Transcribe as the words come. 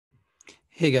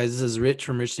Hey guys, this is Rich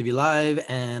from Rich TV Live,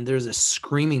 and there's a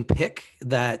screaming pick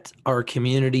that our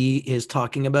community is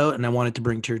talking about, and I wanted to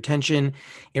bring to your attention.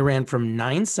 It ran from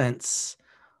 9 cents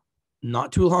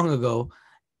not too long ago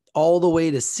all the way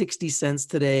to 60 cents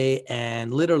today,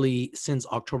 and literally since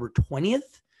October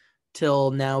 20th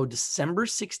till now December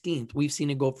 16th, we've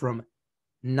seen it go from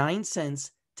 9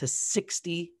 cents to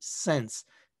 60 cents.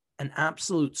 An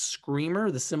absolute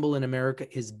screamer. The symbol in America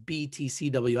is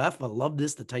BTCWF. I love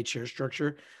this, the tight share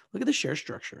structure. Look at the share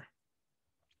structure.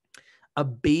 A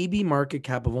baby market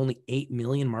cap of only 8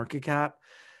 million market cap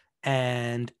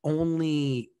and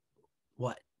only,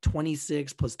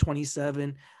 26 plus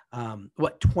 27,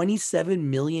 27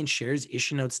 million shares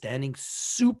issued and outstanding,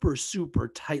 super, super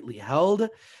tightly held.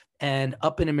 And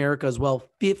up in America as well,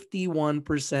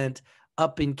 51%.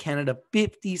 Up in Canada,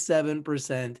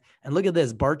 57%. And look at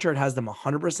this, bar chart has them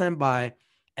 100% buy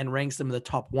and ranks them in the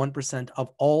top 1%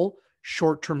 of all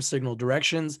short-term signal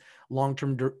directions.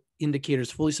 Long-term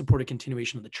indicators fully support a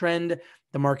continuation of the trend.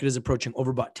 The market is approaching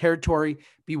overbought territory.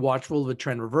 Be watchful of a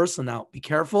trend reversal. Now, be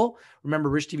careful. Remember,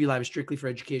 Rich TV Live is strictly for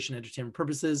education and entertainment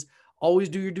purposes. Always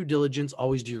do your due diligence.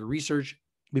 Always do your research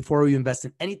before you invest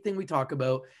in anything we talk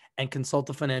about, and consult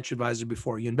a financial advisor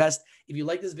before you invest. If you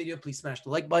like this video, please smash the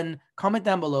like button, comment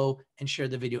down below, and share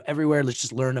the video everywhere. Let's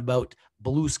just learn about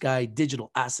Bluesky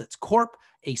Digital Assets Corp,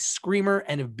 a screamer.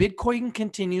 And if Bitcoin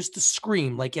continues to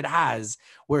scream like it has,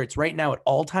 where it's right now at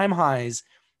all-time highs,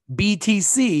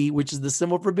 BTC, which is the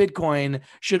symbol for Bitcoin,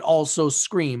 should also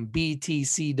scream.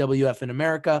 BTCWF in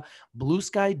America.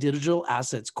 Bluesky Digital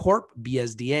Assets Corp,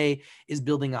 BSDA, is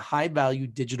building a high-value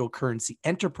digital currency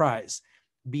enterprise.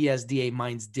 BSDA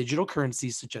mines digital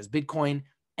currencies such as Bitcoin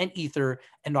and Ether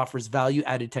and offers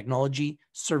value-added technology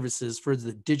services for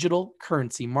the digital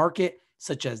currency market,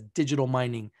 such as digital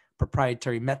mining,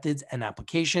 proprietary methods and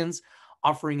applications.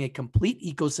 Offering a complete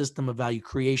ecosystem of value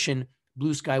creation,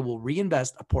 Bluesky will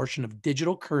reinvest a portion of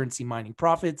digital currency mining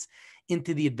profits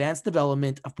into the advanced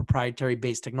development of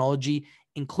proprietary-based technology,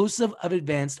 inclusive of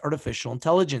advanced artificial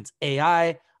intelligence,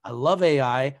 AI. I love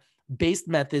AI. Based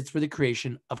methods for the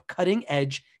creation of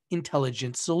cutting-edge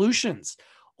intelligent solutions.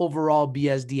 Overall,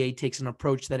 BSDA takes an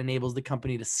approach that enables the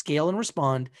company to scale and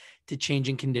respond to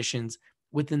changing conditions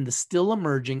within the still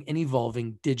emerging and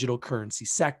evolving digital currency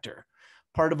sector.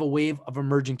 Part of a wave of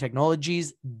emerging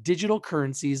technologies, digital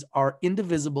currencies are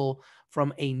indivisible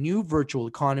from a new virtual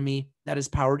economy that is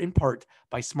powered in part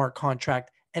by smart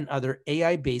contract and other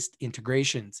AI-based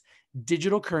integrations.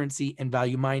 Digital currency and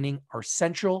value mining are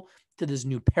central to this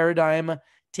new paradigm.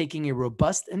 Taking a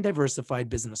robust and diversified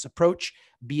business approach,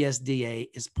 BSDA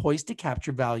is poised to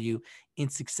capture value in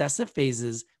successive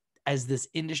phases as this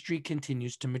industry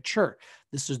continues to mature.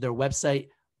 This is their website,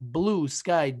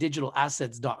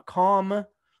 BlueskyDigitalAssets.com.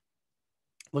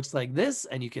 Looks like this,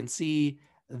 and you can see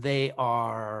they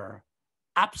are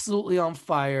absolutely on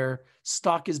fire.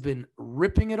 Stock has been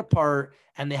ripping it apart,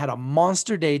 and they had a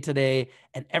monster day today,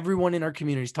 and everyone in our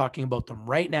community is talking about them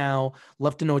right now.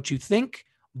 Love to know what you think.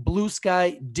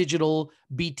 Bluesky Digital,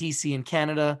 BTC in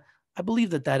Canada. I believe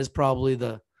that is probably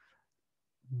the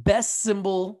best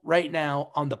symbol right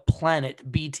now on the planet,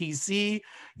 BTC.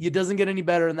 It doesn't get any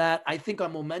better than that. I think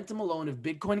on momentum alone, if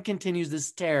Bitcoin continues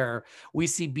this tear, we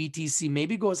see BTC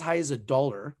maybe go as high as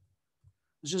 $1.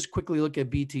 Let's just quickly look at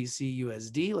BTC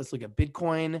USD. Let's look at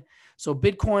Bitcoin. So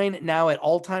Bitcoin now at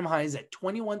all-time highs at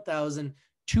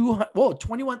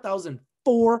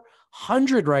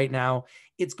 21,400 right now.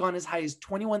 It's gone as high as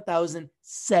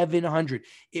 21,700.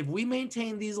 If we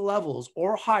maintain these levels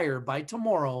or higher by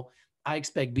tomorrow, I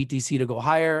expect BTC to go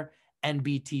higher and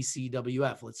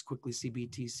BTCWF. Let's quickly see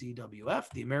BTCWF,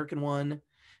 the American one.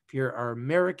 If you're our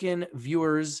American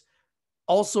viewers,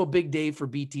 also a big day for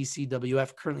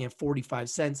BTCWF, currently at 45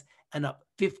 cents and up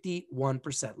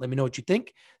 51%. Let me know what you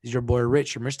think. This is your boy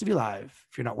Rich from Rich TV Live.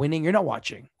 If you're not winning, you're not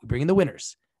watching. We bring in the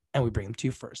winners and we bring them to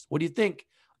you first. What do you think?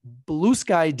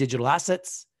 Bluesky Digital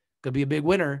Assets could be a big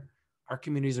winner. Our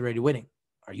community is already winning.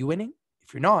 Are you winning?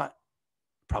 If you're not,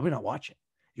 probably not watching.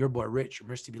 Your boy Rich from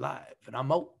Rich TV Live, and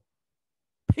I'm out.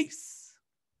 Peace.